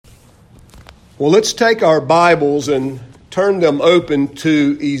Well, let's take our Bibles and turn them open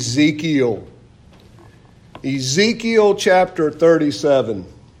to Ezekiel. Ezekiel chapter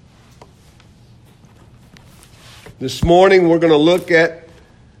 37. This morning we're going to look at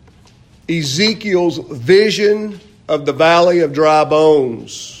Ezekiel's vision of the valley of dry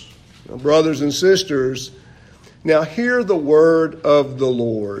bones. Now, brothers and sisters, now hear the word of the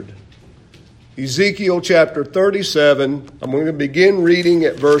Lord. Ezekiel chapter 37, I'm going to begin reading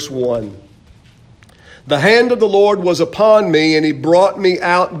at verse 1. The hand of the Lord was upon me, and he brought me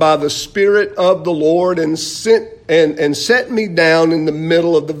out by the Spirit of the Lord and set me down in the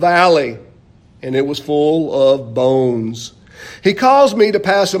middle of the valley, and it was full of bones. He caused me to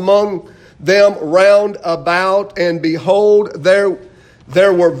pass among them round about, and behold, there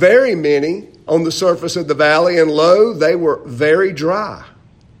were very many on the surface of the valley, and lo, they were very dry.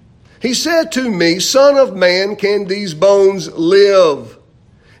 He said to me, Son of man, can these bones live?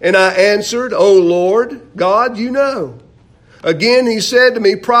 And I answered, O Lord, God, you know. Again he said to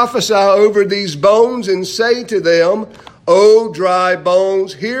me, Prophesy over these bones and say to them, O dry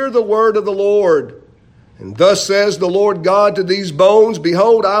bones, hear the word of the Lord. And thus says the Lord God to these bones,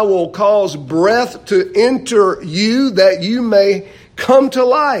 Behold, I will cause breath to enter you that you may come to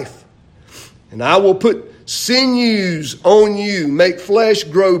life. And I will put sinews on you, make flesh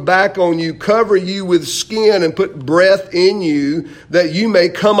grow back on you, cover you with skin, and put breath in you, that you may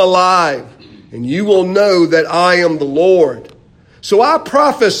come alive, and you will know that I am the Lord. So I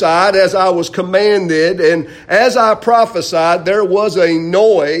prophesied as I was commanded, and as I prophesied, there was a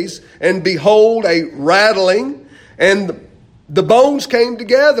noise, and behold, a rattling, and the bones came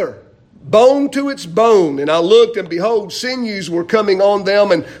together, bone to its bone. And I looked, and behold, sinews were coming on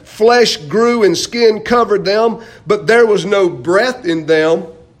them, and flesh grew, and skin covered them, but there was no breath in them.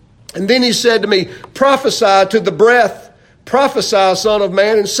 And then he said to me, Prophesy to the breath, prophesy, Son of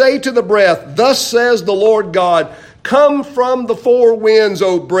man, and say to the breath, Thus says the Lord God, Come from the four winds,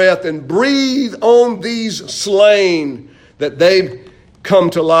 O breath, and breathe on these slain, that they come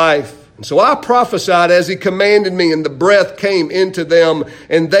to life. And so I prophesied as he commanded me, and the breath came into them,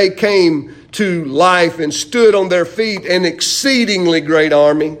 and they came to life and stood on their feet, an exceedingly great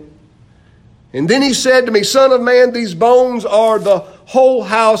army. And then he said to me, Son of man, these bones are the whole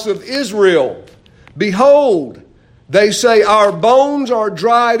house of Israel. Behold, they say, Our bones are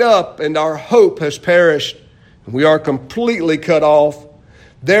dried up, and our hope has perished, and we are completely cut off.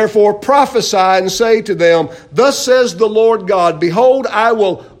 Therefore prophesy and say to them, Thus says the Lord God, Behold, I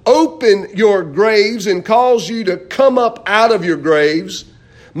will open your graves and cause you to come up out of your graves.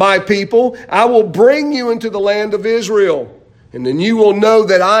 My people, I will bring you into the land of Israel. And then you will know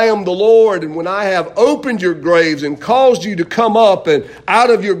that I am the Lord. And when I have opened your graves and caused you to come up and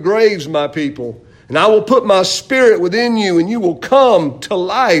out of your graves, my people, and I will put my spirit within you, and you will come to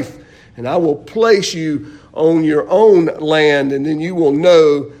life, and I will place you on your own land, and then you will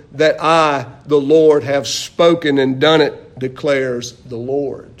know that I, the Lord, have spoken and done it, declares the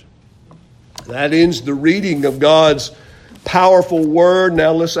Lord. That ends the reading of God's powerful word.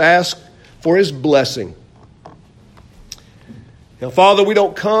 Now let's ask for his blessing. Now, Father, we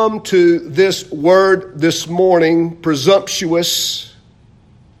don't come to this word this morning presumptuous.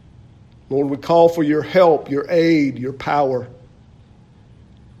 Lord, we call for your help, your aid, your power.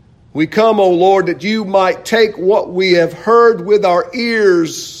 We come, O Lord, that you might take what we have heard with our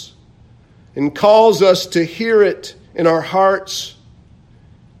ears and cause us to hear it in our hearts,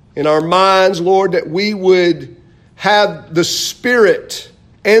 in our minds, Lord, that we would have the Spirit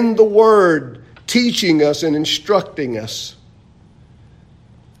and the Word teaching us and instructing us.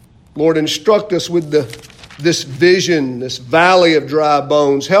 Lord, instruct us with this vision, this valley of dry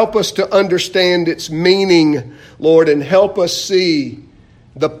bones. Help us to understand its meaning, Lord, and help us see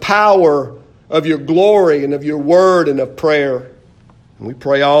the power of your glory and of your word and of prayer. And we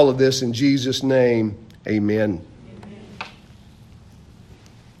pray all of this in Jesus' name. Amen.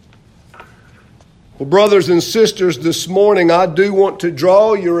 Well, brothers and sisters, this morning I do want to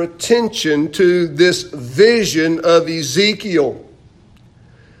draw your attention to this vision of Ezekiel.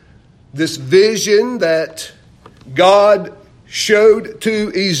 This vision that God showed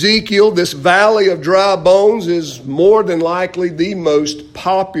to Ezekiel, this valley of dry bones, is more than likely the most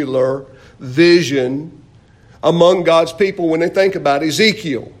popular vision among God's people when they think about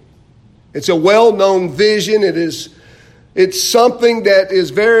Ezekiel. It's a well-known vision. It's something that is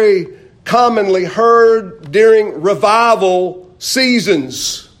very commonly heard during revival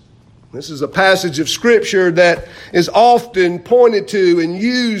seasons. This is a passage of Scripture that is often pointed to and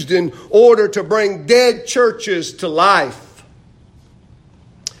used in order to bring dead churches to life.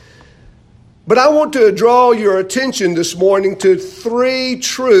 But I want to draw your attention this morning to 3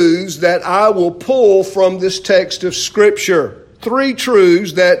 truths that I will pull from this text of Scripture. 3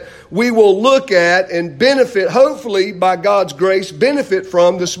 truths that we will look at and benefit, hopefully by God's grace, benefit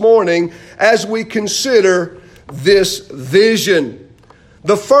from this morning as we consider this vision.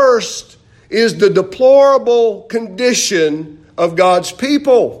 The first is the deplorable condition of God's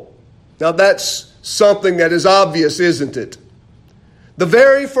people. Now that's something that is obvious, isn't it? The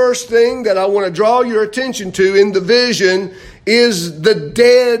very first thing that I want to draw your attention to in the vision is the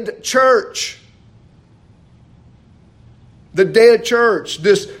dead church. The dead church,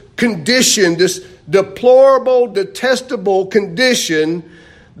 this condition, this deplorable, detestable condition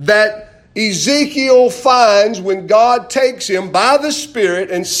that Ezekiel finds when God takes him by the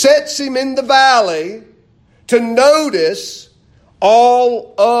Spirit and sets him in the valley to notice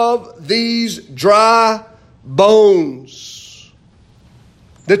all of these dry bones.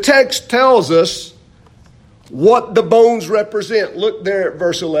 The text tells us what the bones represent. Look there at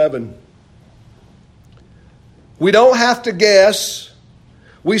verse 11. We don't have to guess.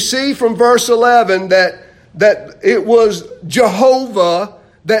 We see from verse 11 that it was Jehovah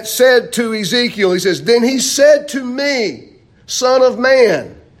that said to Ezekiel, he says, "Then he said to me, Son of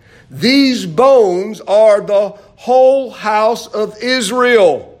man, these bones are the whole house of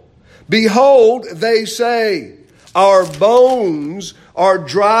Israel. Behold, they say, our bones are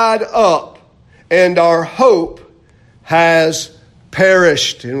dried up, and our hope has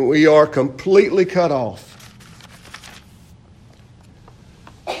perished," and we are completely cut off.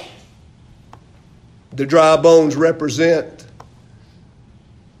 The dry bones represent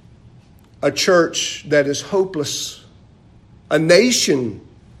a church that is hopeless, a nation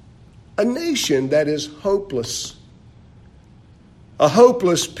that is hopeless. A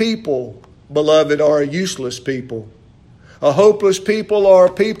hopeless people, beloved, are a useless people. A hopeless people are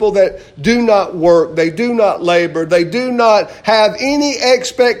people that do not work, they do not labor, they do not have any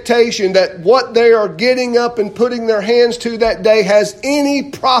expectation that what they are getting up and putting their hands to that day has any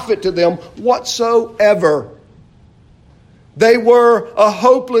profit to them whatsoever. They were a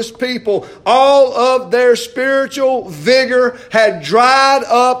hopeless people. All of their spiritual vigor had dried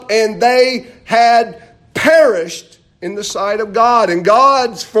up and they had perished in the sight of God. And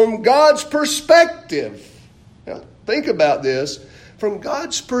from God's perspective, think about this. From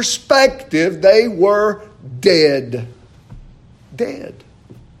God's perspective, they were dead. Dead.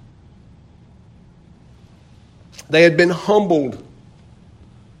 They had been humbled.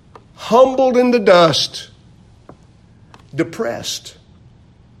 Humbled in the dust. Depressed.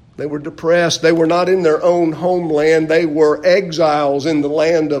 They were depressed. They were not in their own homeland. They were exiles in the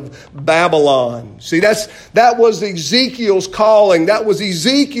land of Babylon. See, that was Ezekiel's calling. That was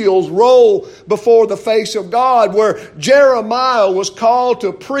Ezekiel's role before the face of God, where Jeremiah was called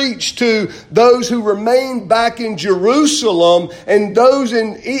to preach to those who remained back in Jerusalem and those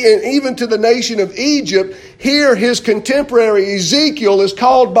and even to the nation of Egypt. Here, his contemporary Ezekiel is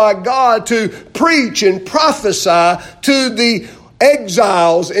called by God to preach and prophesy to the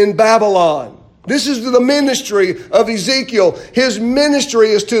exiles in Babylon. This is the ministry of Ezekiel. His ministry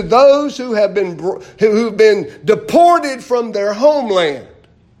is to those who've been deported from their homeland,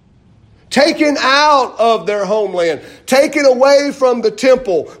 taken out of their homeland, taken away from the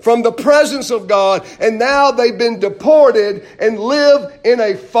temple, from the presence of God, and now they've been deported and live in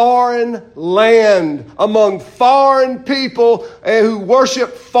a foreign land among foreign people who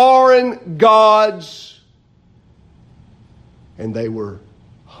worship foreign gods. And they were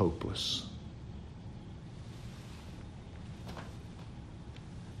hopeless.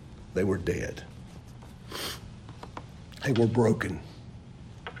 They were dead. They were broken.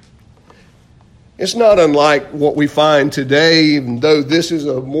 It's not unlike what we find today, even though this is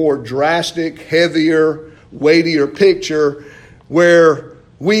a more drastic, heavier, weightier picture, where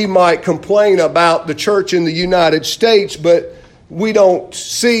we might complain about the church in the United States, but we don't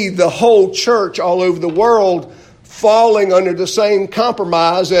see the whole church all over the world falling under the same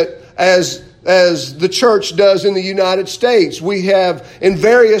compromise as the church does in the United States. We have in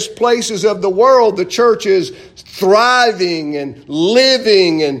various places of the world, the church is thriving and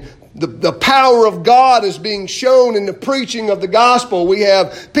living, and the power of God is being shown in the preaching of the gospel. We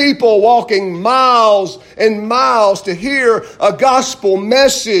have people walking miles and miles to hear a gospel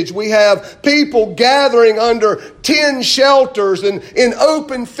message. We have people gathering under tent shelters and in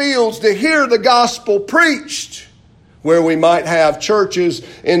open fields to hear the gospel preached. Where we might have churches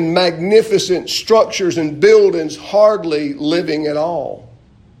in magnificent structures and buildings hardly living at all.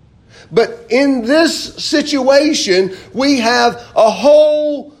 But in this situation, we have a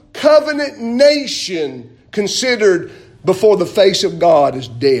whole covenant nation considered before the face of God as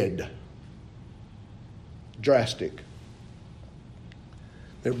dead. drastic.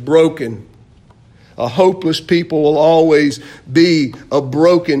 They're broken. A hopeless people will always be a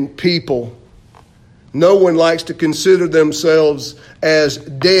broken people. No one likes to consider themselves as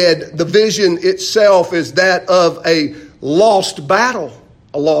dead. The vision itself is that of a lost battle,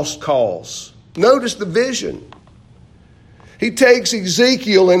 a lost cause. Notice the vision. He takes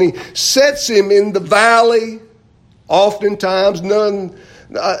Ezekiel and he sets him in the valley. Oftentimes,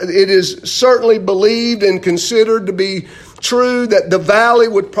 it is certainly believed and considered to be true that the valley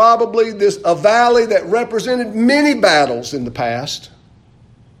would probably, a valley that represented many battles in the past.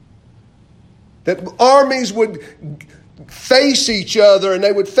 That armies would face each other, and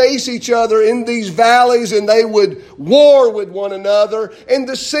they would face each other in these valleys, and they would war with one another. And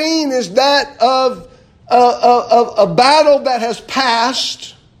the scene is that of a battle that has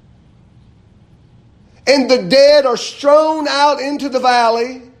passed, and the dead are strewn out into the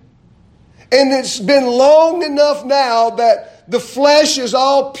valley. And it's been long enough now that the flesh is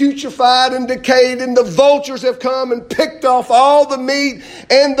all putrefied and decayed, and the vultures have come and picked off all the meat,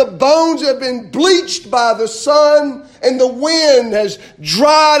 and the bones have been bleached by the sun, and the wind has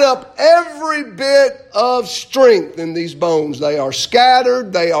dried up every bit of strength in these bones. They are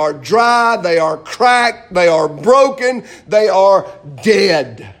scattered, they are dry, they are cracked, they are broken, they are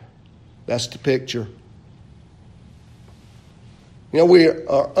dead. That's the picture. You know, we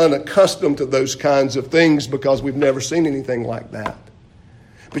are unaccustomed to those kinds of things because we've never seen anything like that.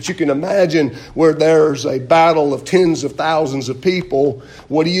 But you can imagine where there's a battle of tens of thousands of people,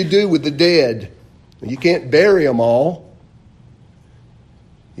 what do you do with the dead? You can't bury them all.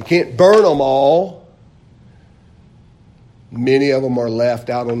 You can't burn them all. Many of them are left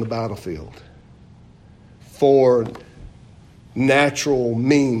out on the battlefield for natural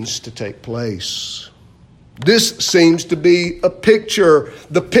means to take place. This seems to be the picture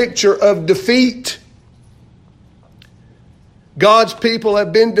of defeat. God's people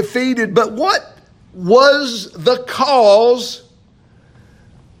have been defeated, but what was the cause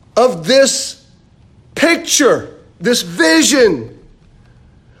of this picture, this vision?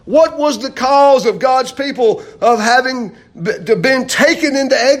 What was the cause of God's people of having been taken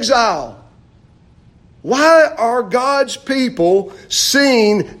into exile? Why are God's people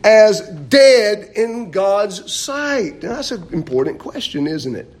seen as dead in God's sight? Now, that's an important question,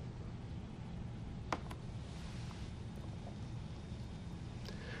 isn't it?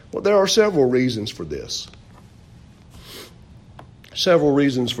 Well, there are several reasons for this. Several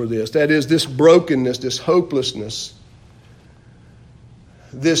reasons for this. That is, this brokenness, this hopelessness,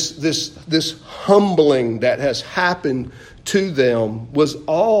 this humbling that has happened to them was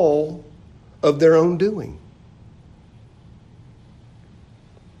all of their own doing.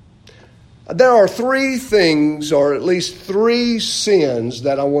 There are three things, or at least three sins,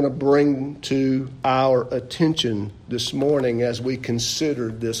 that I want to bring to our attention this morning as we consider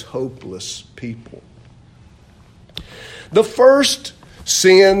this hopeless people. The first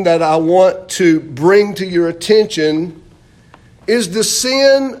sin that I want to bring to your attention is the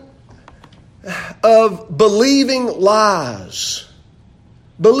sin of believing lies.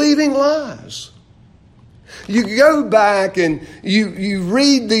 Believing lies. You go back and you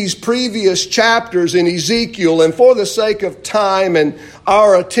read these previous chapters in Ezekiel, and for the sake of time and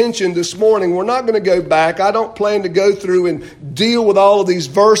our attention this morning, we're not going to go back. I don't plan to go through and deal with all of these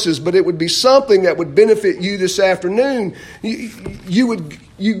verses, but it would be something that would benefit you this afternoon.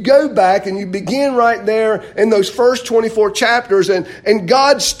 You go back and you begin right there in those first 24 chapters, and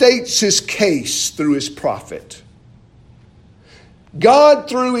God states his case through his prophet. God,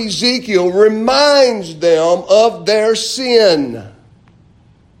 through Ezekiel, reminds them of their sin.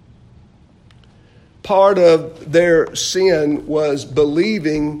 Part of their sin was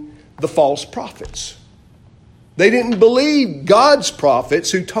believing the false prophets. They didn't believe God's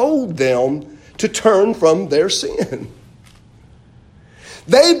prophets who told them to turn from their sin.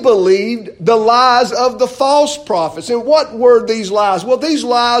 They believed the lies of the false prophets. And what were these lies? Well, these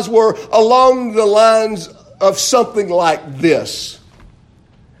lies were along the lines of something like this.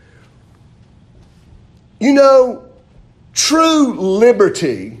 You know, true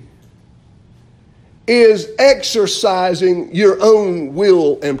liberty is exercising your own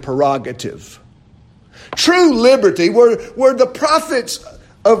will and prerogative. True liberty, where the prophets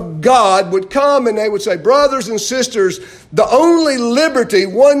of God would come and they would say, brothers and sisters, the only liberty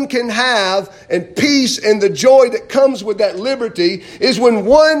one can have and peace and the joy that comes with that liberty is when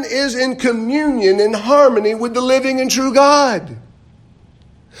one is in communion and harmony with the living and true God.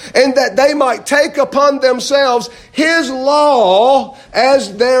 And that they might take upon themselves his law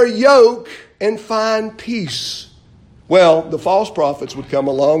as their yoke and find peace. Well, the false prophets would come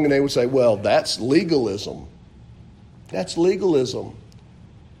along and they would say, well, that's legalism. That's legalism.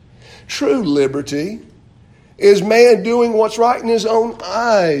 True liberty is man doing what's right in his own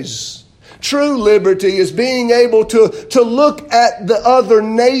eyes. True liberty is being able to look at the other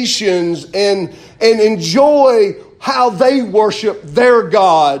nations and enjoy how they worship their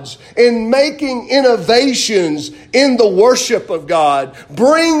gods, in making innovations in the worship of God,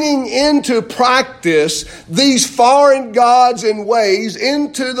 bringing into practice these foreign gods and ways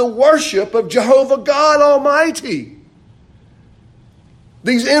into the worship of Jehovah God Almighty.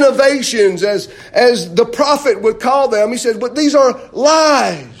 These innovations, as the prophet would call them, he said, but these are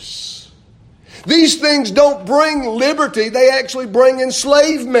lies. These things don't bring liberty, they actually bring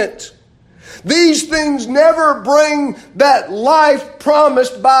enslavement. These things never bring that life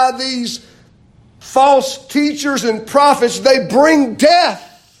promised by these false teachers and prophets. They bring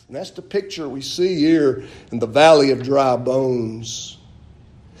death. And that's the picture we see here in the valley of dry bones.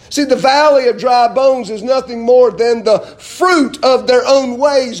 See, the valley of dry bones is nothing more than the fruit of their own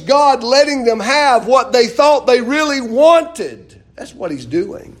ways. God letting them have what they thought they really wanted. That's what He's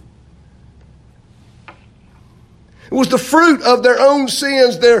doing. It was the fruit of their own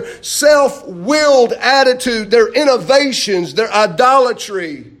sins, their self-willed attitude, their innovations, their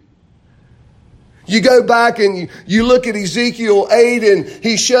idolatry. You go back and you look at Ezekiel 8 and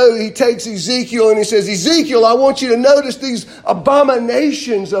he takes Ezekiel and he says, Ezekiel, I want you to notice these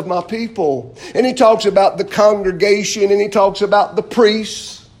abominations of my people. And he talks about the congregation and he talks about the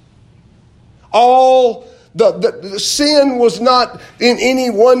priests. The sin was not in any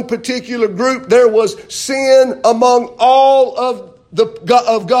one particular group. There was sin among all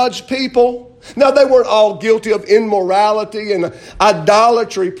of God's people. Now, they weren't all guilty of immorality and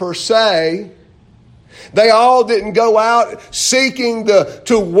idolatry per se. They all didn't go out seeking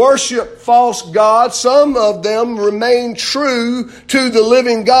to worship false gods. Some of them remained true to the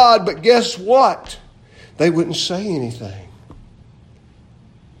living God. But guess what? They wouldn't say anything.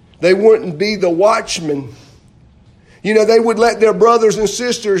 They wouldn't be the watchmen. You know, they would let their brothers and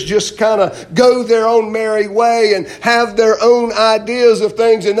sisters just kind of go their own merry way and have their own ideas of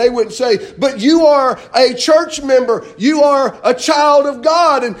things. And they would say, but you are a church member. You are a child of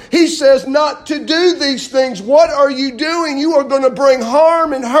God. And He says not to do these things. What are you doing? You are going to bring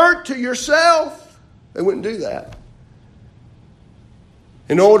harm and hurt to yourself. They wouldn't do that.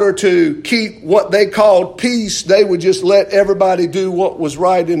 In order to keep what they called peace, they would just let everybody do what was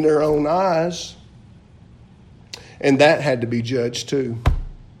right in their own eyes. And that had to be judged too.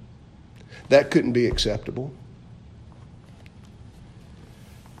 That couldn't be acceptable.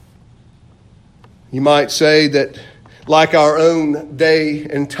 You might say that, like our own day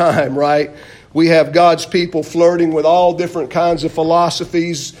and time, right? We have God's people flirting with all different kinds of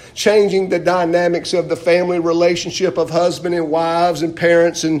philosophies, changing the dynamics of the family relationship of husband and wives and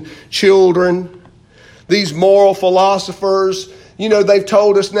parents and children. These moral philosophers, you know, they've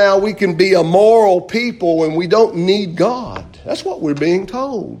told us now we can be a moral people and we don't need God. That's what we're being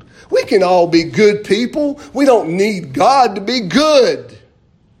told. We can all be good people. We don't need God to be good.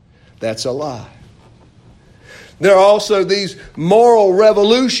 That's a lie. There are also these moral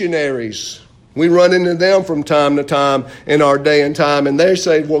revolutionaries. We run into them from time to time in our day and time. And they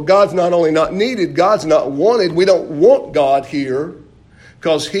say, well, God's not only not needed, God's not wanted. We don't want God here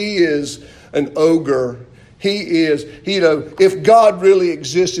because He is an ogre. He is, if God really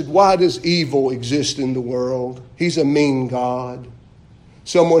existed, why does evil exist in the world? He's a mean God.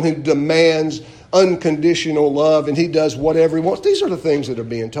 Someone who demands unconditional love and He does whatever He wants. These are the things that are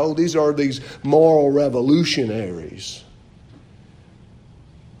being told. These are these moral revolutionaries.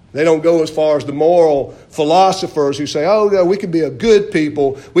 They don't go as far as the moral philosophers who say, oh, no, we can be a good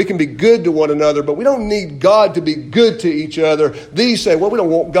people. We can be good to one another, but we don't need God to be good to each other. These say, well, we don't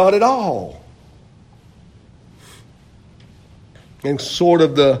want God at all. And sort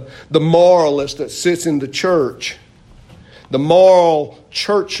of the moralist that sits in the church, the moral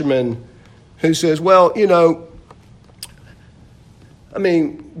churchman who says, well, you know, I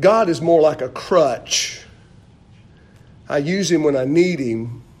mean, God is more like a crutch. I use Him when I need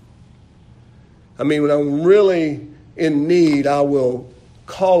Him. I mean, when I'm really in need, I will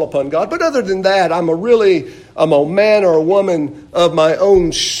call upon God. But other than that, I'm a man or a woman of my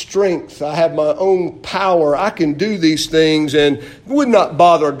own strength. I have my own power. I can do these things and would not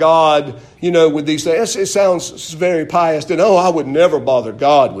bother God, with these things. It sounds very pious. And, I would never bother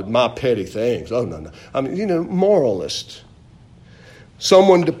God with my petty things. Oh, no. I mean, moralist.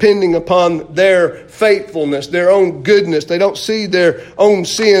 Someone depending upon their faithfulness, their own goodness. They don't see their own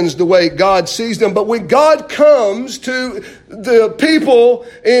sins the way God sees them. But when God comes to the people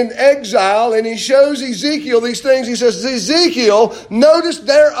in exile and He shows Ezekiel these things, He says, Ezekiel, notice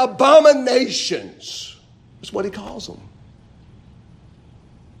their abominations. That's what He calls them.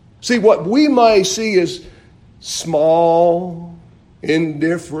 See, what we may see as small,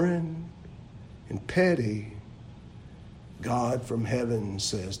 indifferent, and petty, God from heaven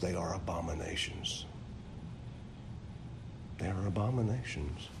says they are abominations. They are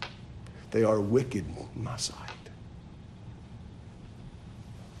abominations. They are wicked in my sight.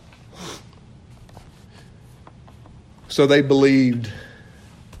 So they believed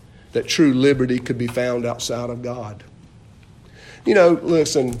that true liberty could be found outside of God. You know,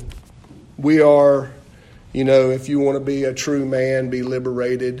 listen, we are, if you want to be a true man, be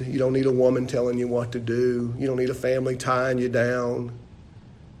liberated. You don't need a woman telling you what to do. You don't need a family tying you down.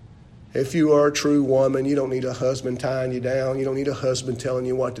 If you are a true woman, you don't need a husband tying you down. You don't need a husband telling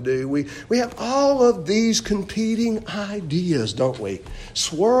you what to do. We have all of these competing ideas, don't we?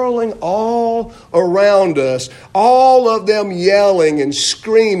 Swirling all around us, all of them yelling and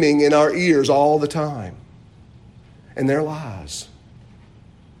screaming in our ears all the time. And they're lies.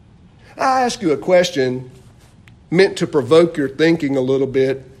 I ask you a question meant to provoke your thinking a little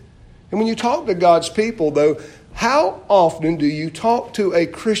bit. And when you talk to God's people, though, how often do you talk to a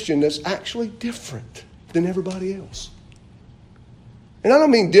Christian that's actually different than everybody else? And I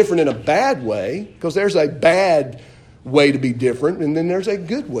don't mean different in a bad way, because there's a bad way to be different, and then there's a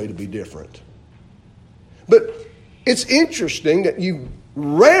good way to be different. But it's interesting that you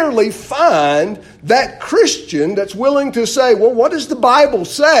rarely find that Christian that's willing to say, well, what does the Bible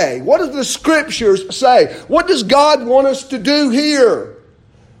say? What does the Scriptures say? What does God want us to do here?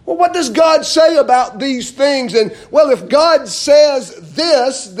 Well, what does God say about these things? And, well, if God says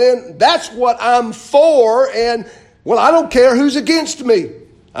this, then that's what I'm for. And, well, I don't care who's against me.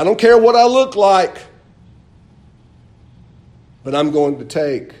 I don't care what I look like. But I'm going to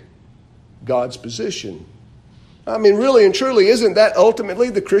take God's position. I mean, really and truly, isn't that ultimately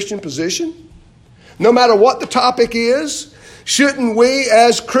the Christian position? No matter what the topic is, shouldn't we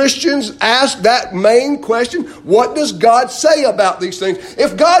as Christians ask that main question? What does God say about these things?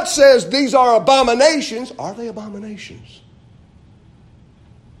 If God says these are abominations, are they abominations?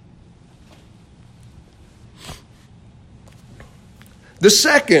 The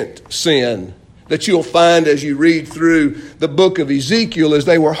second sin that you'll find as you read through the book of Ezekiel is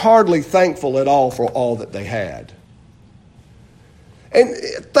they were hardly thankful at all for all that they had. And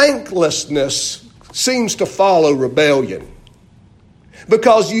thanklessness seems to follow rebellion,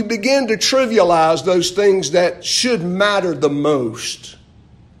 because you begin to trivialize those things that should matter the most.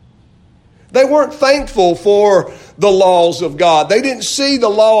 They weren't thankful for the laws of God. They didn't see the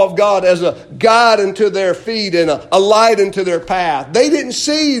law of God as a guide unto their feet and a light unto their path. They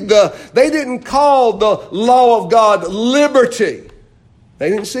didn't call the law of God liberty. They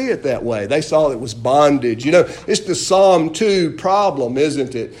didn't see it that way. They saw it was bondage. It's the Psalm 2 problem,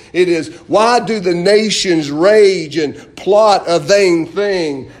 isn't it? It is, why do the nations rage and plot a vain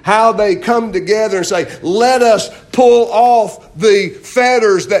thing? How they come together and say, let us pull off the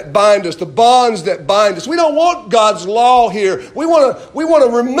fetters that bind us, the bonds that bind us. We don't want God's law here. We want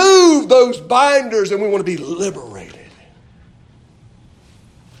to remove those binders, and we want to be liberated.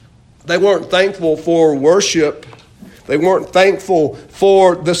 They weren't thankful for worship. They weren't thankful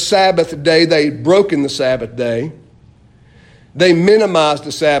for the Sabbath day. They'd broken the Sabbath day. They minimized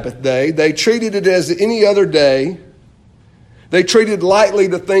the Sabbath day. They treated it as any other day. They treated lightly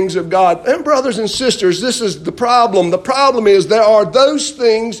the things of God. And brothers and sisters, this is the problem. The problem is there are those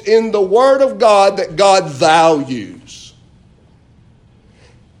things in the Word of God that God values.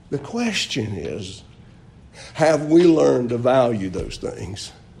 The question is, have we learned to value those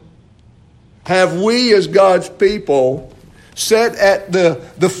things? Have we as God's people sat at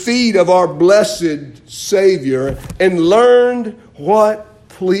the feet of our blessed Savior and learned what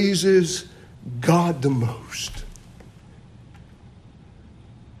pleases God the most?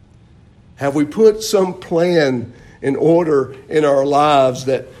 Have we put some plan in order in our lives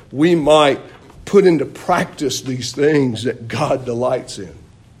that we might put into practice these things that God delights in?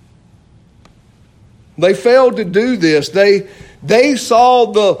 They failed to do this. They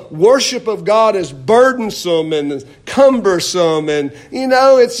saw the worship of God as burdensome and cumbersome, and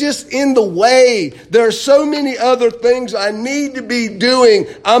it's just in the way. There are so many other things I need to be doing.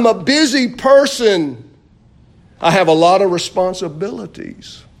 I'm a busy person. I have a lot of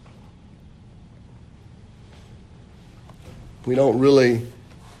responsibilities. We don't really,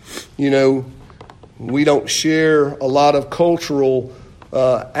 we don't share a lot of cultural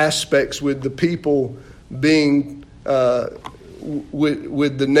aspects with the people being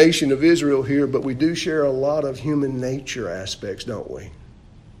with the nation of Israel here, but we do share a lot of human nature aspects, don't we?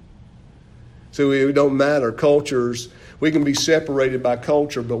 So it don't matter. Cultures, we can be separated by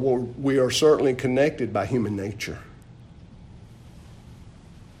culture, but we are certainly connected by human nature.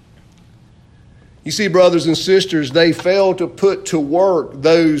 You see, brothers and sisters, they fail to put to work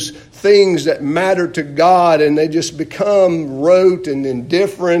those things that matter to God, and they just become rote and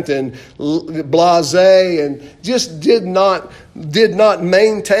indifferent and blasé, and just did not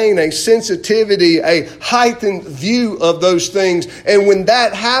maintain a sensitivity, a heightened view of those things. And when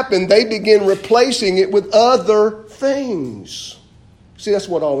that happened, they begin replacing it with other things. See, that's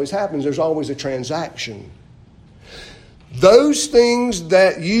what always happens. There's always a transaction. Those things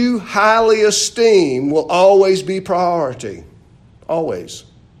that you highly esteem will always be priority. Always.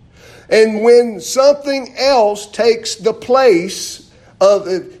 And when something else takes the place of,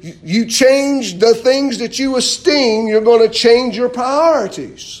 you change the things that you esteem, you're going to change your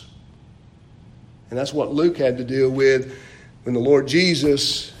priorities. And that's what Luke had to deal with when the Lord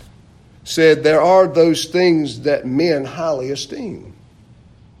Jesus said there are those things that men highly esteem,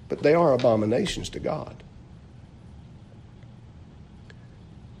 but they are abominations to God.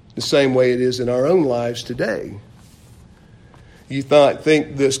 The same way it is in our own lives today. You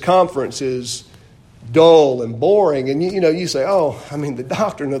think this conference is dull and boring, and you say, the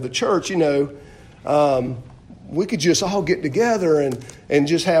doctrine of the church, we could just all get together and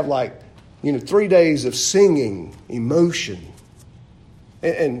just have 3 days of singing, emotion.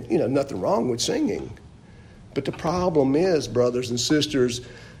 And nothing wrong with singing. But the problem is, brothers and sisters,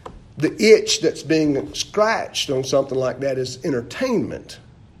 the itch that's being scratched on something like that is entertainment.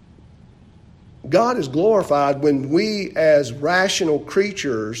 God is glorified when we as rational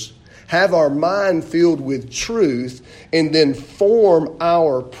creatures have our mind filled with truth and then form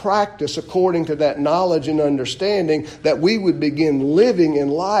our practice according to that knowledge and understanding, that we would begin living in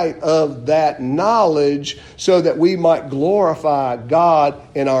light of that knowledge so that we might glorify God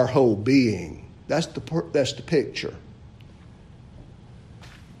in our whole being. That's the picture.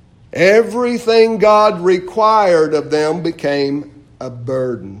 Everything God required of them became a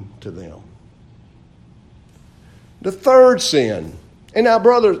burden to them. The third sin. And now,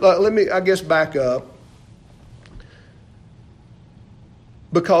 brothers, let me, back up.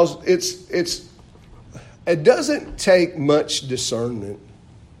 Because it doesn't take much discernment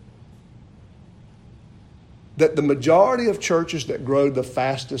that the majority of churches that grow the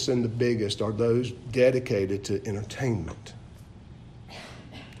fastest and the biggest are those dedicated to entertainment.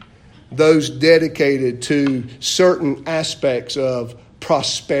 Those dedicated to certain aspects of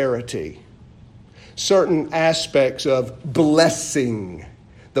prosperity. Certain aspects of blessing.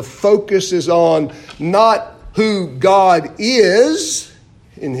 The focus is on not who God is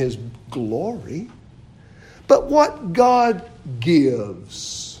in His glory, but what God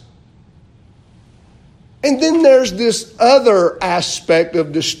gives. And then there's this other aspect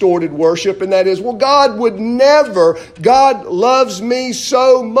of distorted worship, and that is, God loves me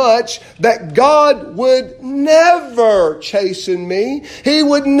so much that God would never chasten me. He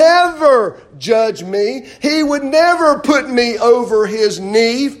would never judge me. He would never put me over His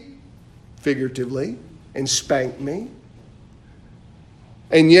knee, figuratively, and spank me.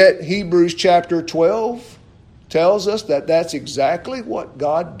 And yet Hebrews chapter 12 tells us that that's exactly what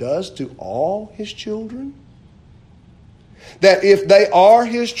God does to all His children. That if they are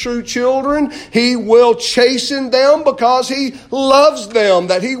His true children, He will chasten them because He loves them,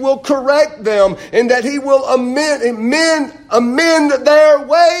 that He will correct them, and that He will amend their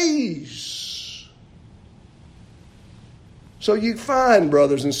ways. So you find,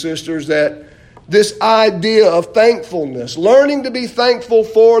 brothers and sisters, that this idea of thankfulness, learning to be thankful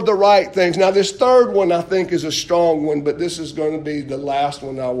for the right things. Now, this third one I think is a strong one, but this is going to be the last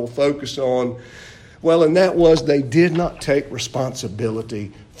one I will focus on. Well, and that was they did not take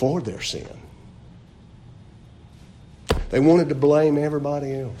responsibility for their sin. They wanted to blame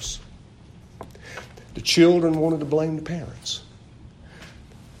everybody else. The children wanted to blame the parents.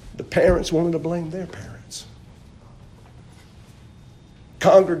 The parents wanted to blame their parents.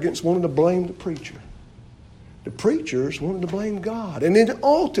 Congregants wanted to blame the preacher. The preachers wanted to blame God. And then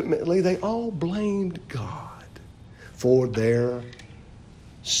ultimately they all blamed God for their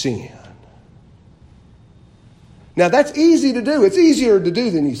sin. Now that's easy to do. It's easier to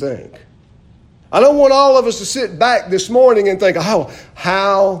do than you think. I don't want all of us to sit back this morning and think,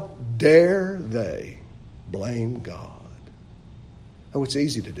 how dare they blame God? Oh, it's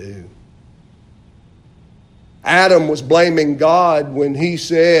easy to do. Adam was blaming God when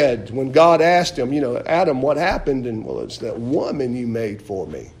God asked him, Adam, what happened? And it's that woman you made for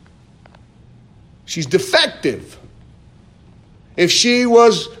me. She's defective. If she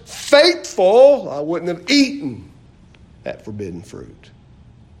was faithful, I wouldn't have eaten that forbidden fruit.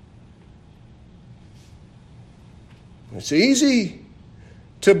 It's easy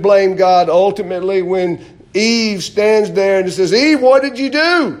to blame God ultimately when Eve stands there and says, Eve, what did you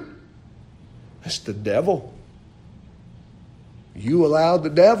do? It's the devil. You allowed the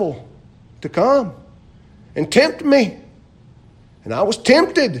devil to come and tempt me. And I was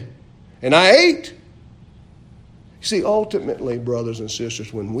tempted. And I ate. You see, ultimately, brothers and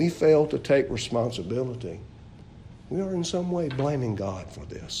sisters, when we fail to take responsibility, we are in some way blaming God for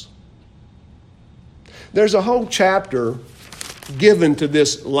this. There's a whole chapter given to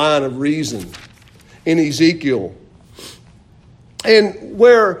this line of reason in Ezekiel, and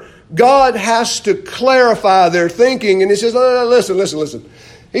where God has to clarify their thinking, and he says, listen.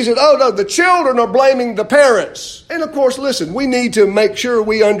 He said, oh no, the children are blaming the parents. And of course, listen, we need to make sure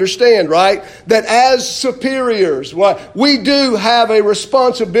we understand, right, that as superiors, we do have a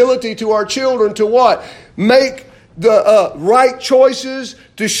responsibility to our children to what? Make the right choices,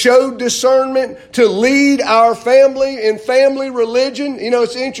 to show discernment, to lead our family in family religion. You know,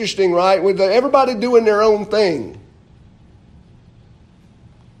 it's interesting, right, with everybody doing their own thing.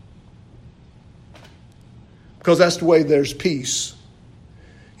 Because that's the way there's peace.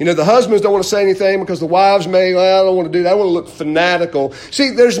 You know, the husbands don't want to say anything because the wives may, I don't want to do that. I want to look fanatical.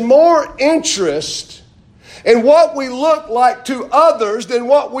 See, there's more interest in what we look like to others than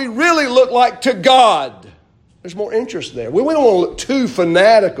what we really look like to God. There's more interest there. We don't want to look too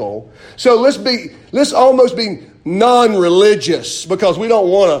fanatical. So let's almost be non-religious because we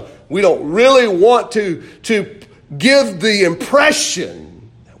don't really want to give the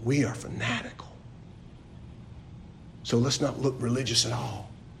impression that we are fanatical. So let's not look religious at all.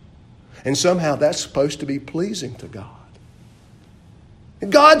 And somehow that's supposed to be pleasing to God.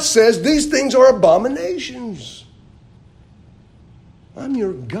 And God says these things are abominations. I'm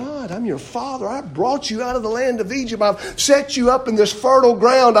your God. I'm your Father. I brought you out of the land of Egypt. I've set you up in this fertile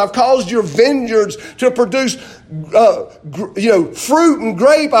ground. I've caused your vineyards to produce fruit and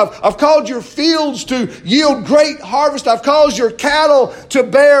grape. I've caused your fields to yield great harvest. I've caused your cattle to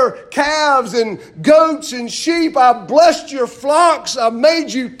bear calves and goats and sheep. I've blessed your flocks. I've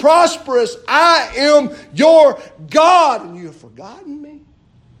made you prosperous. I am your God. And you have forgotten me.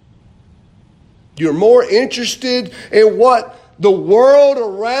 You're more interested in what the world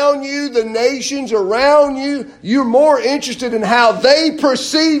around you, the nations around you, you're more interested in how they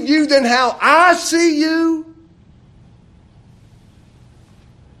perceive you than how I see you.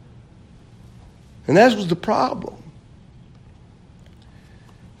 And that was the problem.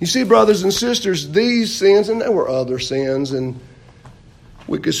 You see, brothers and sisters, these sins, and there were other sins, and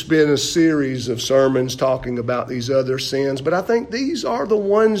we could spend a series of sermons talking about these other sins, but I think these are the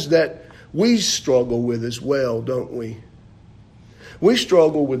ones that we struggle with as well, don't we? We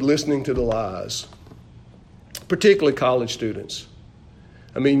struggle with listening to the lies, particularly college students.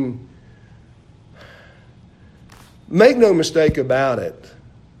 I mean, make no mistake about it.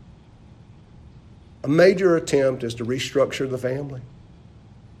 A major attempt is to restructure the family.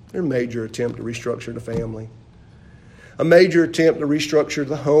 There's a major attempt to restructure the family. A major attempt to restructure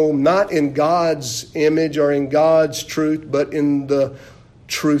the home, not in God's image or in God's truth, but in the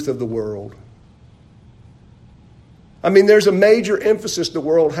truth of the world. I mean, there's a major emphasis the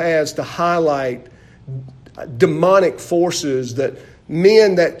world has to highlight demonic forces that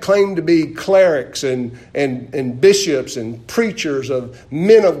men that claim to be clerics and bishops and preachers of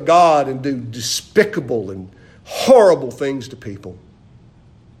men of God and do despicable and horrible things to people.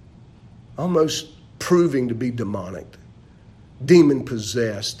 Almost proving to be demonic,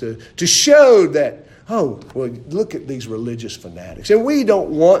 demon-possessed, to show that, oh, well, look at these religious fanatics. And we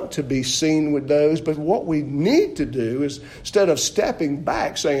don't want to be seen with those, but what we need to do is, instead of stepping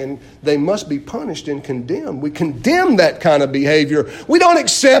back saying they must be punished and condemned, we condemn that kind of behavior. We don't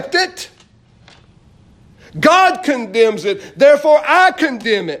accept it. God condemns it, therefore I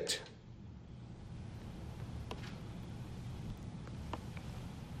condemn it.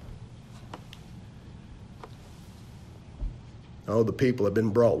 Oh, the people have been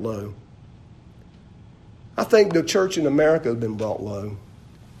brought low. I think the church in America has been brought low.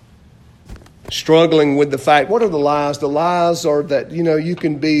 Struggling with the fact, what are the lies? The lies are that, you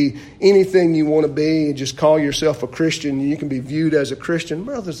can be anything you want to be and just call yourself a Christian. You can be viewed as a Christian.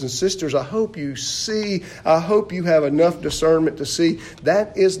 Brothers and sisters, I hope you have enough discernment to see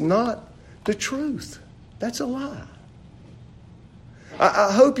that is not the truth. That's a lie.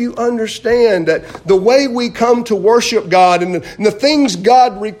 I hope you understand that the way we come to worship God and the things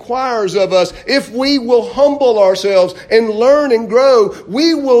God requires of us, if we will humble ourselves and learn and grow,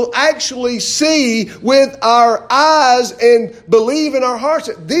 we will actually see with our eyes and believe in our hearts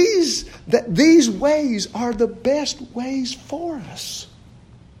that these ways are the best ways for us.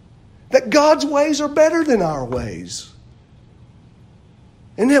 That God's ways are better than our ways.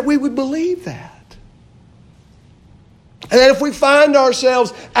 And that we would believe that. And that if we find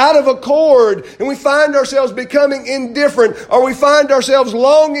ourselves out of accord and we find ourselves becoming indifferent, or we find ourselves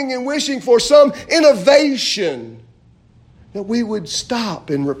longing and wishing for some innovation, that we would stop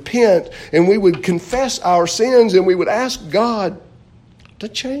and repent and we would confess our sins and we would ask God to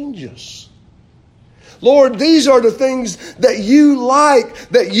change us. Lord, these are the things that you like,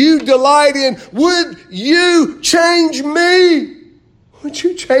 that you delight in. Would you change me? Would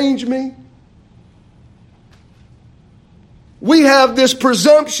you change me? We have this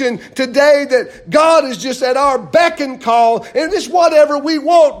presumption today that God is just at our beck and call, and it's whatever we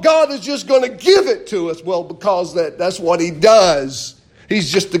want, God is just going to give it to us. Well, because that's what He does.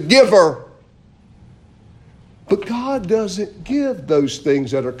 He's just a giver. But God doesn't give those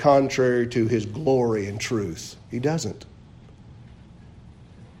things that are contrary to His glory and truth. He doesn't.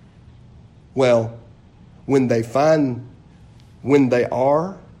 Well, when they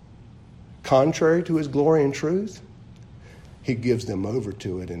are contrary to His glory and truth, He gives them over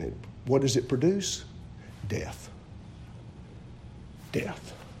to it. And what does it produce? Death.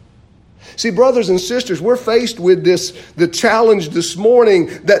 Death. See, brothers and sisters, we're faced with the challenge this morning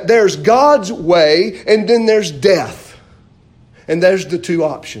that there's God's way and then there's death. And there's the two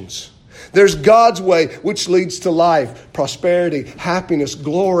options. There's God's way, which leads to life, prosperity, happiness,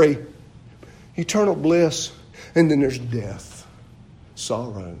 glory, eternal bliss. And then there's death,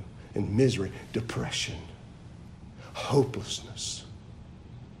 sorrow, and misery, depression, hopelessness,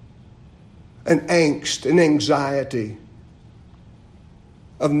 and angst and anxiety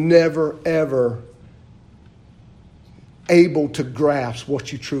of never, ever able to grasp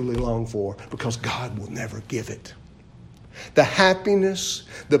what you truly long for, because God will never give it. The happiness,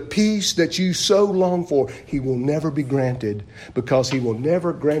 the peace that you so long for, He will never be granted, because He will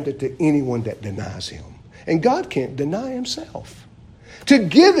never grant it to anyone that denies Him. And God can't deny Himself. To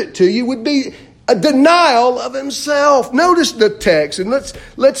give it to you would be a denial of Himself. Notice the text, and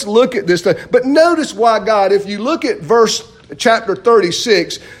let's look at this thing. But notice why God, if you look at chapter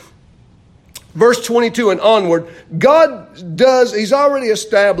 36, verse 22 and onward, He's already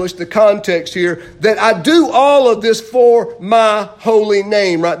established the context here that I do all of this for my holy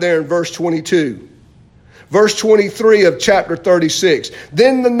name, right there in verse 22. Verse 23 of chapter 36.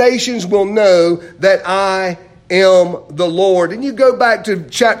 Then the nations will know that I am the Lord. And you go back to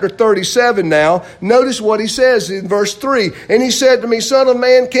chapter 37 now. Notice what He says in verse 3. And He said to me, Son of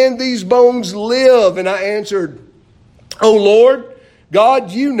man, can these bones live? And I answered, O Lord,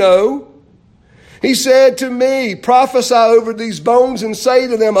 God, you know. He said to me, prophesy over these bones and say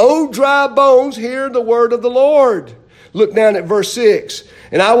to them, O dry bones, hear the word of the Lord. Look down at verse 6.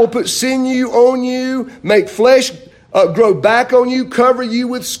 And I will put sinew on you, make flesh grow back on you, cover you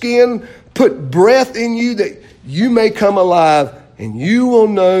with skin, put breath in you that you may come alive, and you will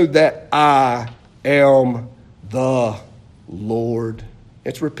know that I am the Lord.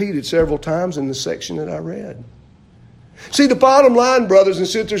 It's repeated several times in the section that I read. See, the bottom line, brothers and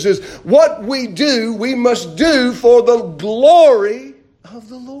sisters, is what we do, we must do for the glory of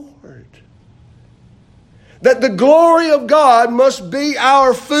the Lord. That the glory of God must be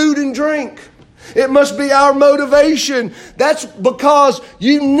our food and drink. It must be our motivation. That's because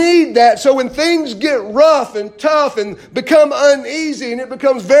you need that. So when things get rough and tough and become uneasy and it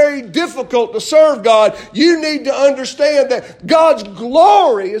becomes very difficult to serve God, you need to understand that God's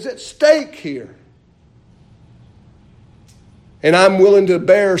glory is at stake here. And I'm willing to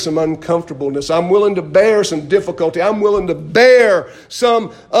bear some uncomfortableness. I'm willing to bear some difficulty. I'm willing to bear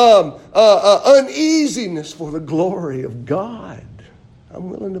some uneasiness for the glory of God. I'm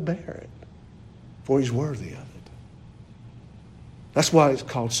willing to bear it, for He's worthy of it. That's why it's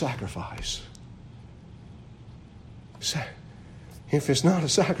called sacrifice. If it's not a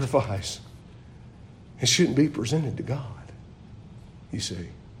sacrifice, it shouldn't be presented to God, you see.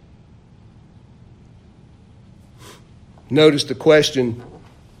 Notice the question,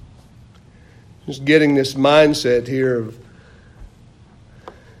 just getting this mindset here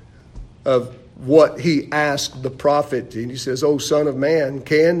of what He asked the prophet. And He says, O Son of man,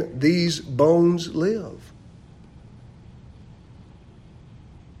 can these bones live?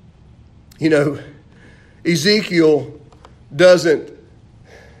 You know, Ezekiel doesn't,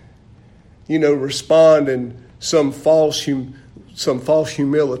 respond in some false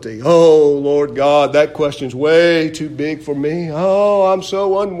humility. Oh, Lord God, that question's way too big for me. Oh, I'm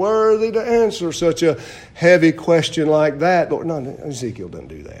so unworthy to answer such a heavy question like that. But no, Ezekiel doesn't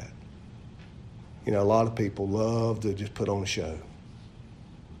do that. A lot of people love to just put on a show.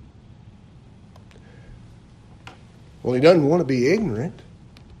 Well, he doesn't want to be ignorant.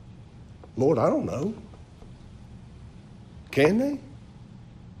 Lord, I don't know. Can they?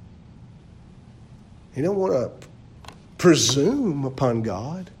 He don't want to presume upon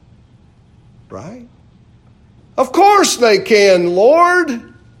God. Right? Of course they can,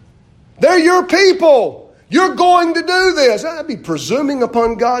 Lord. They're your people. You're going to do this. That'd be presuming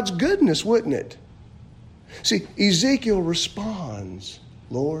upon God's goodness, wouldn't it? See, Ezekiel responds,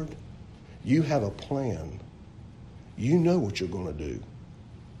 Lord, you have a plan. You know what you're going to do.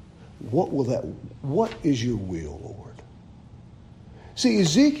 What is your will, Lord? See,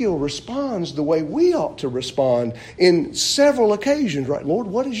 Ezekiel responds the way we ought to respond in several occasions, right? Lord,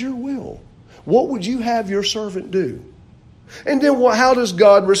 what is your will? What would you have your servant do? And then how does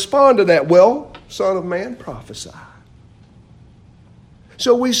God respond to that? Well, Son of man, prophesy.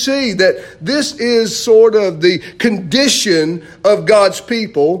 So we see that this is sort of the condition of God's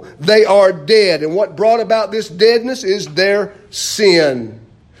people. They are dead. And what brought about this deadness is their sin.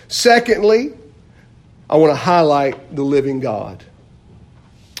 Secondly, I want to highlight the living God.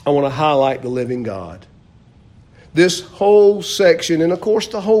 I want to highlight the living God. This whole section, and of course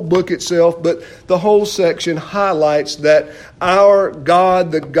the whole book itself, but the whole section highlights that our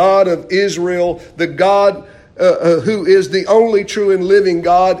God, the God of Israel, the God who is the only true and living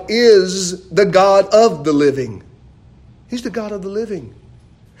God, is the God of the living. He's the God of the living.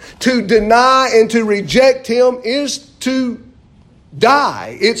 To deny and to reject Him is to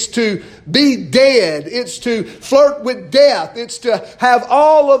die. It's to be dead. It's to flirt with death. It's to have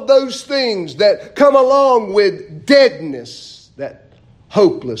all of those things that come along with deadness, that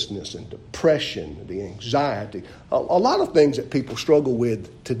hopelessness and depression, the anxiety, a lot of things that people struggle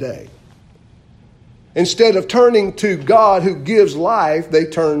with today. Instead of turning to God who gives life, they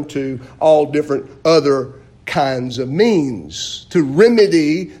turn to all different other kinds of means to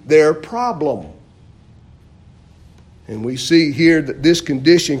remedy their problem. And we see here that this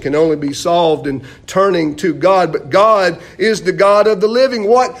condition can only be solved in turning to God. But God is the God of the living.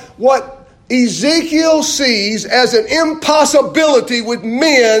 What Ezekiel sees as an impossibility with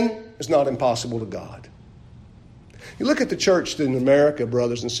men is not impossible to God. You look at the church in America,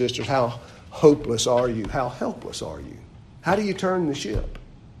 brothers and sisters, how hopeless are you? How helpless are you? How do you turn the ship?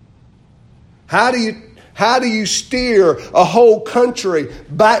 How do you steer a whole country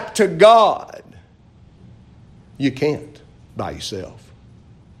back to God? You can't by yourself.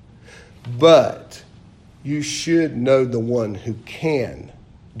 But you should know the one who can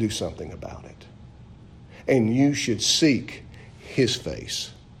do something about it. And you should seek His face.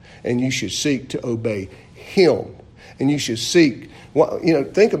 And you should seek to obey Him. And you should seek,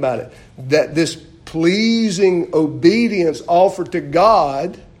 think about it, that this pleasing obedience offered to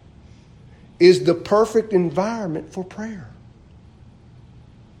God is the perfect environment for prayer.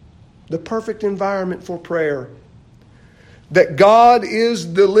 The perfect environment for prayer. That God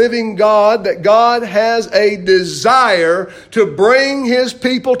is the living God, that God has a desire to bring His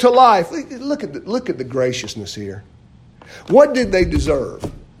people to life. Look at the graciousness here. What did they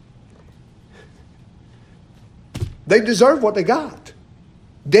deserve? They deserve what they got.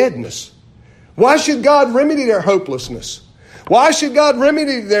 Deadness. Why should God remedy their hopelessness? Why should God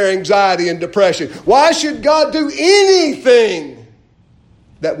remedy their anxiety and depression? Why should God do anything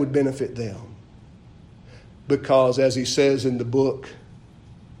that would benefit them? Because, as He says in the book,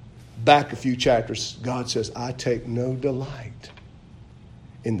 back a few chapters, God says, I take no delight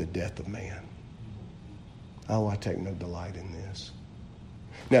in the death of man. Oh, I take no delight in this.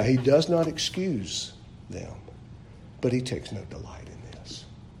 Now, He does not excuse them, but He takes no delight in this.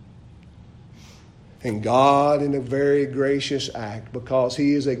 And God, in a very gracious act, because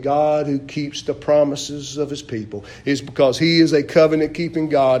He is a God who keeps the promises of His people, is because He is a covenant-keeping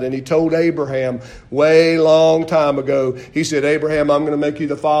God. And He told Abraham way long time ago, He said, Abraham, I'm going to make you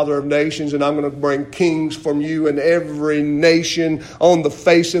the father of nations, and I'm going to bring kings from you, and every nation on the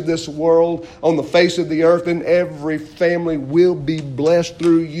face of this world, on the face of the earth, and every family will be blessed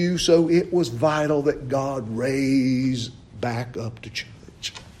through you. So it was vital that God raise back up the church.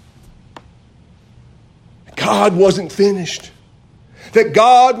 God wasn't finished. That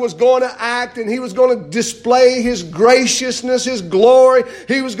God was going to act and He was going to display His graciousness, His glory.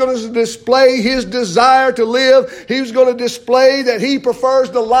 He was going to display His desire to live. He was going to display that He prefers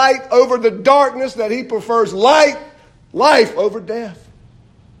the light over the darkness, that He prefers life over death.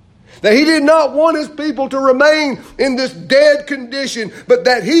 That He did not want His people to remain in this dead condition, but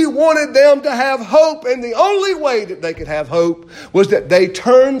that He wanted them to have hope. And the only way that they could have hope was that they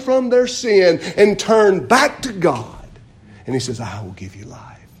turned from their sin and turned back to God. And He says, I will give you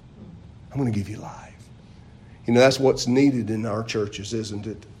life. I'm going to give you life. You know, that's what's needed in our churches, isn't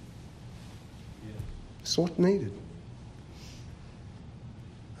it? It's what's needed.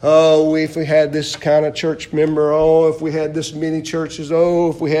 Oh, if we had this kind of church member. Oh, if we had this many churches.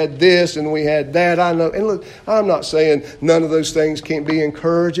 Oh, if we had this and we had that. I know. And look, I'm not saying none of those things can't be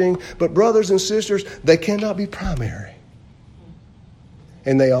encouraging. But brothers and sisters, they cannot be primary.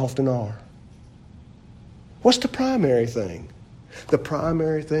 And they often are. What's the primary thing? The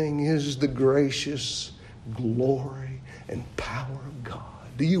primary thing is the gracious glory and power of God.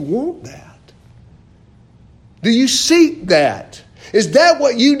 Do you want that? Do you seek that? Is that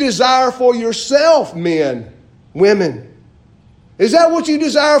what you desire for yourself, men, women? Is that what you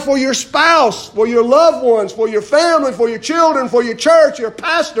desire for your spouse, for your loved ones, for your family, for your children, for your church, your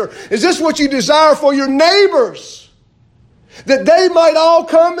pastor? Is this what you desire for your neighbors? That they might all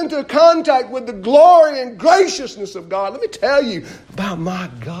come into contact with the glory and graciousness of God. Let me tell you about my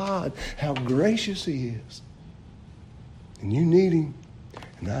God, how gracious He is. And you need Him,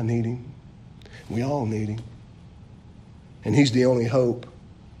 and I need Him. We all need Him. And He's the only hope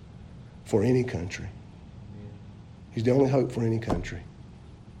for any country. He's the only hope for any country.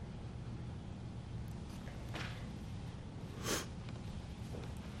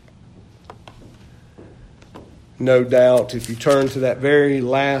 No doubt, if you turn to that very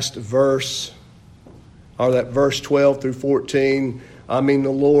last verse, or that verse 12 through 14, the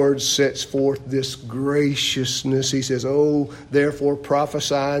Lord sets forth this graciousness. He says, "Oh, therefore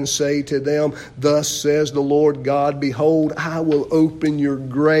prophesy and say to them, thus says the Lord God, behold, I will open your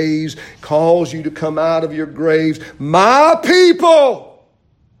graves, cause you to come out of your graves, my people."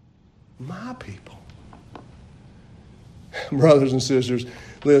 My people. Brothers and sisters,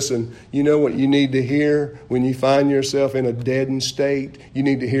 listen, you know what you need to hear when you find yourself in a deadened state? You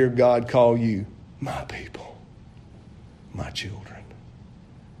need to hear God call you, my people, my children.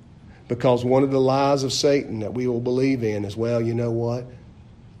 Because one of the lies of Satan that we will believe in is, well, you know what?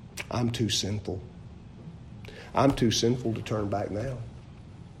 I'm too sinful. I'm too sinful to turn back now.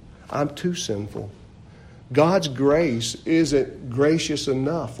 I'm too sinful. God's grace isn't gracious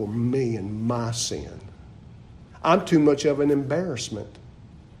enough for me and my sin. I'm too much of an embarrassment.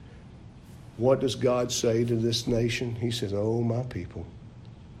 What does God say to this nation? He says, "Oh, my people,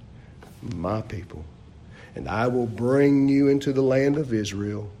 and I will bring you into the land of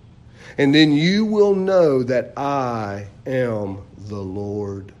Israel. And then you will know that I am the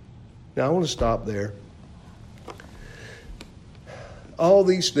Lord." Now, I want to stop there. All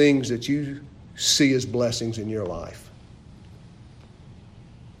these things that you see as blessings in your life,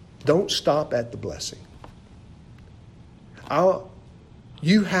 don't stop at the blessing.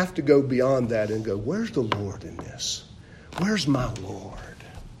 You have to go beyond that and go, where's the Lord in this? Where's my Lord?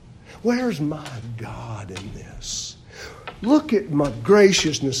 Where's my God in this? Look at my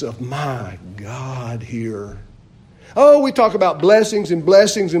graciousness of my God here. Oh, we talk about blessings and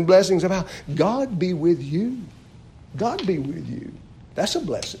blessings and blessings. About God be with you. God be with you. That's a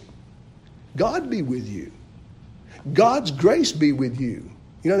blessing. God be with you. God's grace be with you.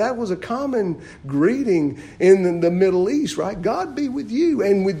 You know, that was a common greeting in the Middle East, right? God be with you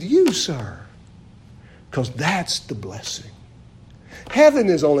and with you, sir. Because that's the blessing. Heaven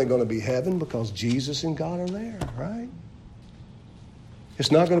is only going to be heaven because Jesus and God are there, right?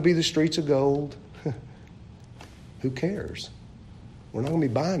 It's not going to be the streets of gold. Who cares? We're not going to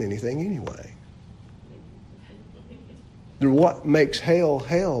be buying anything anyway. What makes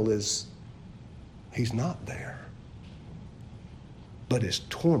hell is He's not there. But His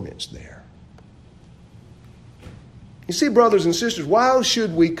torment's there. You see, brothers and sisters, why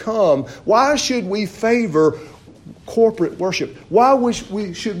should we come? Why should we favor corporate worship? Why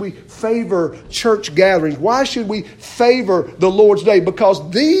should we favor church gatherings? Why should we favor the Lord's Day? Because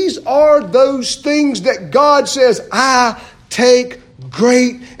these are those things that God says, I take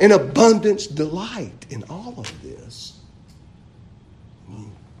great and abundance delight in all of this.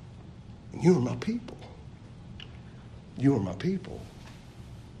 And you are my people. You are my people.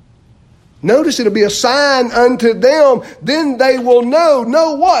 Notice it'll be a sign unto them. Then they will know.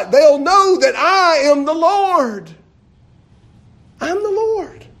 Know what? They'll know that I am the Lord. I'm the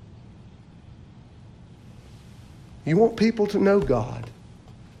Lord. You want people to know God.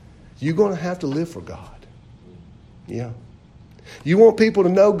 You're going to have to live for God. Yeah. You want people to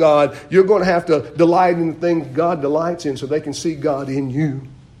know God. You're going to have to delight in the things God delights in so they can see God in you.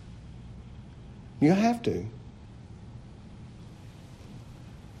 You have to.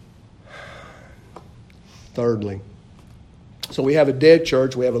 Thirdly, so we have a dead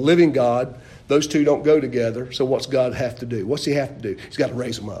church, we have a living God. Those two don't go together. So what's God have to do? What's He have to do? He's got to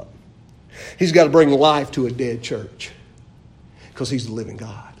raise them up. He's got to bring life to a dead church because He's the living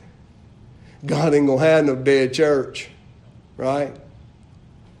God. God ain't going to have no dead church, right?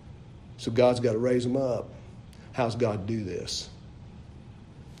 So God's got to raise them up. How's God do this?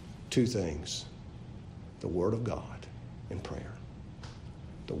 two things: the Word of God and prayer.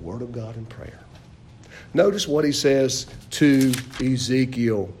 The Word of God and prayer. Notice what he says to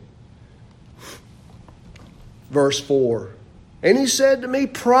Ezekiel. Verse 4. And he said to me,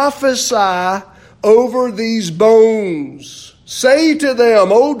 prophesy over these bones. Say to them,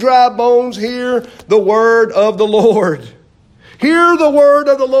 O dry bones, hear the word of the Lord. Hear the word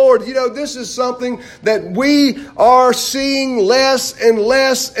of the Lord. You know, this is something that we are seeing less and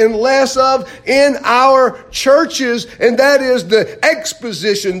less and less of in our churches, and that is the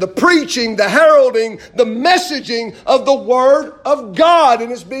exposition, the preaching, the heralding, the messaging of the word of God,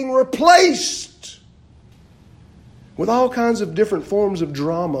 and it's being replaced with all kinds of different forms of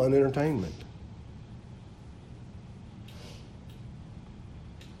drama and entertainment.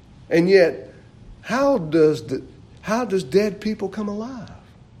 And yet, how does dead people come alive?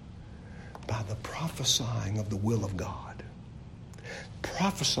 By the prophesying of the will of God.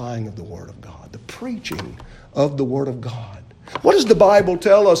 Prophesying of the Word of God. The preaching of the Word of God. What does the Bible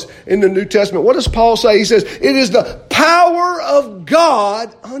tell us in the New Testament? What does Paul say? He says, it is the power of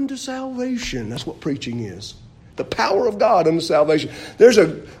God unto salvation. That's what preaching is. The power of God unto salvation. There's a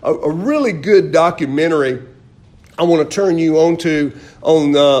really good documentary I want to turn you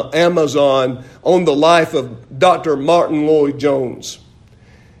on Amazon on the life of Dr. Martin Lloyd-Jones.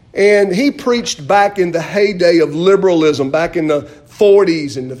 And he preached back in the heyday of liberalism, back in the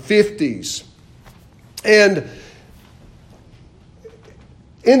 40s and the 50s. And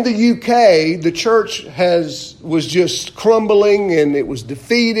in the UK, the church was just crumbling and it was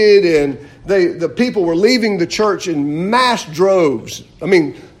defeated, and the people were leaving the church in mass droves. I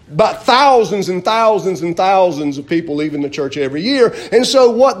mean, about thousands and thousands and thousands of people leaving the church every year. And so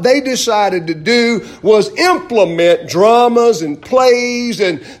what they decided to do was implement dramas and plays,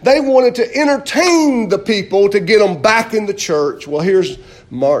 and they wanted to entertain the people to get them back in the church. Well, here's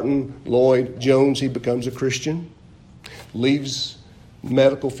Martin Lloyd-Jones. He becomes a Christian, leaves the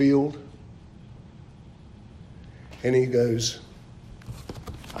medical field, and he goes,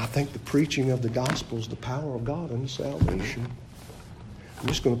 I think the preaching of the gospel is the power of God unto salvation. I'm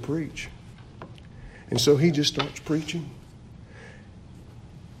just going to preach. And so he just starts preaching.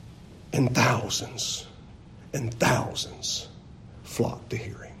 And thousands flock to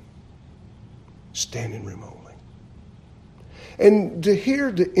hear him. Standing room only. And to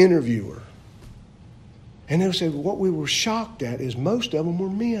hear the interviewer, and they'll say, what we were shocked at is most of them were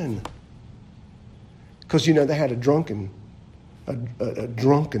men. Because, you know, they had a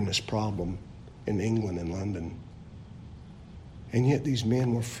drunkenness problem in England and London. And yet these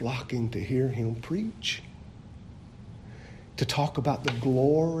men were flocking to hear him preach, to talk about the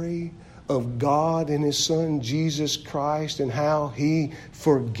glory of God and His Son, Jesus Christ, and how He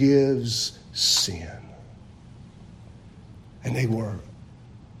forgives sin. And they were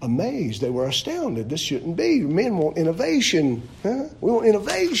amazed. They were astounded. This shouldn't be. Men want innovation. Huh? We want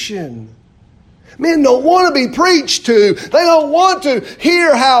innovation. Men don't want to be preached to. They don't want to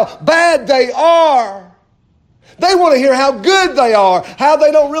hear how bad they are. They want to hear how good they are, how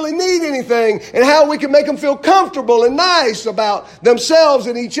they don't really need anything, and how we can make them feel comfortable and nice about themselves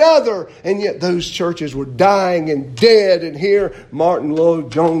and each other. And yet those churches were dying and dead. And here Martin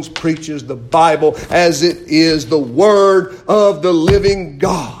Lloyd-Jones preaches the Bible as it is the Word of the living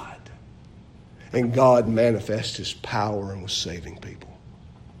God. And God manifests His power and was saving people.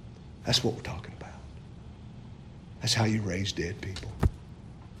 That's what we're talking about. That's how you raise dead people.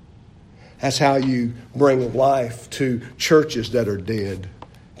 That's how you bring life to churches that are dead.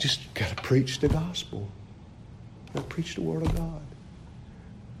 Just got to preach the gospel. Got to preach the Word of God.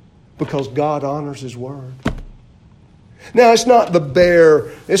 Because God honors His Word. Now, it's not the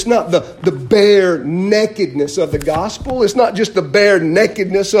bare nakedness of the gospel. It's not just the bare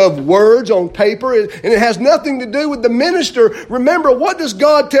nakedness of words on paper. And it has nothing to do with the minister. Remember, what does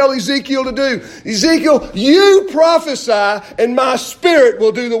God tell Ezekiel to do? Ezekiel, you prophesy and my Spirit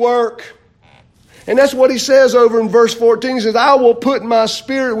will do the work. And that's what he says over in verse 14. He says, I will put my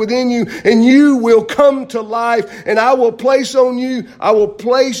Spirit within you, and you will come to life, and I will place you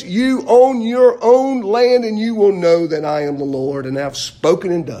on your own land, and you will know that I am the Lord, and I've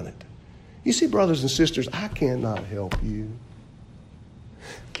spoken and done it. You see, brothers and sisters, I cannot help you.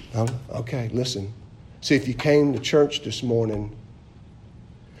 Okay, listen. See, if you came to church this morning,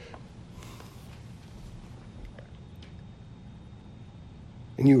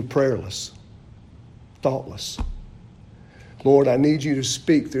 and you were prayerless, thoughtless. Lord, I need you to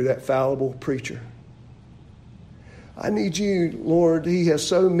speak through that fallible preacher. I need you, Lord, he has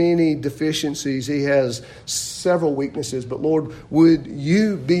so many deficiencies. He has several weaknesses. But Lord, would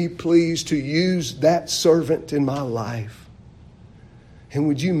you be pleased to use that servant in my life? And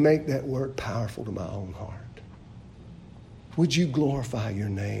would you make that word powerful to my own heart? Would you glorify your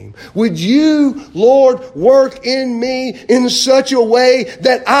name? Would you, Lord, work in me in such a way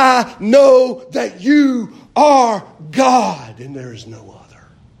that I know that you are God and there is no other?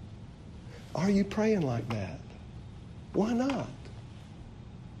 Are you praying like that? Why not?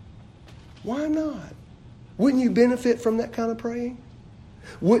 Why not? Wouldn't you benefit from that kind of praying?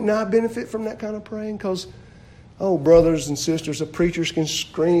 Wouldn't I benefit from that kind of praying? Because, oh, brothers and sisters, the preachers can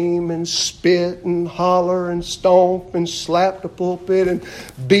scream and spit and holler and stomp and slap the pulpit and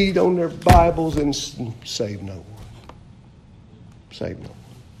beat on their Bibles and save no one. Save no one.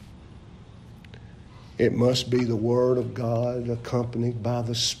 It must be the Word of God accompanied by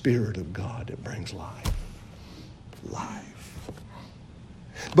the Spirit of God that brings life. Life.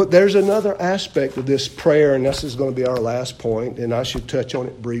 But there's another aspect of this prayer, and this is going to be our last point, and I should touch on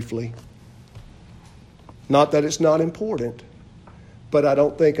it briefly. Not that it's not important, but I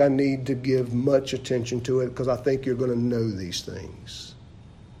don't think I need to give much attention to it because I think you're going to know these things.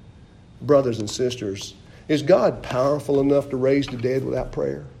 Brothers and sisters, is God powerful enough to raise the dead without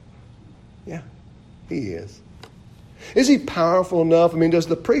prayer? Yeah, He is. Is He powerful enough? I mean, does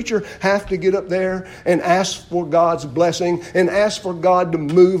the preacher have to get up there and ask for God's blessing and ask for God to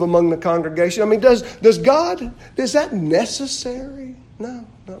move among the congregation? I mean, is that necessary? No,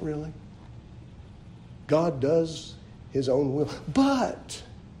 not really. God does His own will. But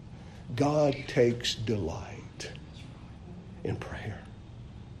God takes delight in prayer.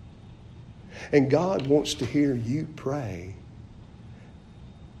 And God wants to hear you pray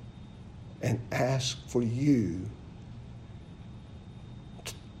and ask for you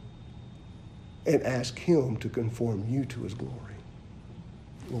and ask Him to conform you to His glory.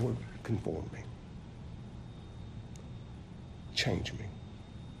 Lord, conform me. Change me.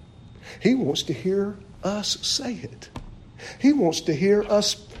 He wants to hear us say it. He wants to hear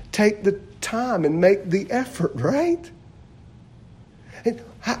us take the time and make the effort, right? And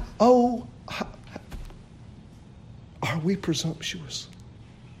are we presumptuous?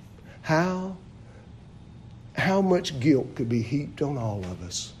 How much guilt could be heaped on all of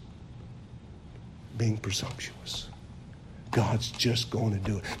us being presumptuous? God's just going to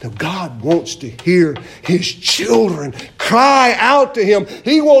do it. Now, God wants to hear His children cry out to Him.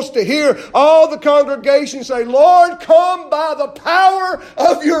 He wants to hear all the congregation say, Lord, come by the power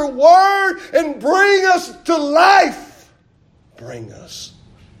of your word and bring us to life. Bring us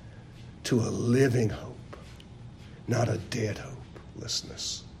to a living hope, not a dead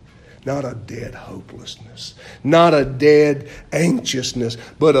hopelessness. Not a dead hopelessness, not a dead anxiousness,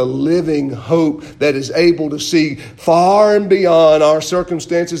 but a living hope that is able to see far and beyond our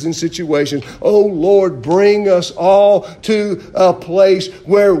circumstances and situations. Oh Lord, bring us all to a place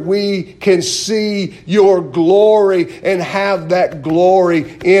where we can see your glory and have that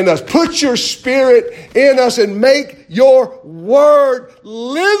glory in us. Put your Spirit in us and make your word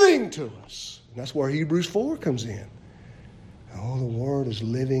living to us. And that's where Hebrews 4 comes in. Oh, the word is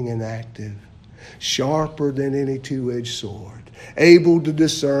living and active, sharper than any two-edged sword, able to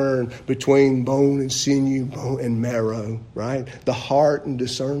discern between bone and sinew, bone and marrow, right? The heart and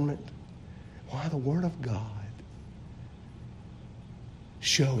discernment. Why, the word of God.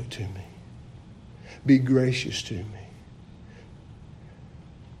 Show it to me. Be gracious to me.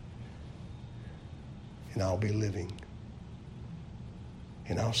 And I'll be living.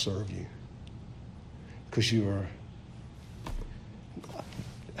 And I'll serve you. Because you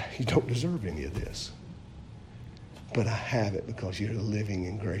don't deserve any of this. But I have it because you're a living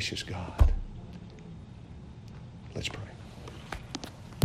and gracious God. Let's pray.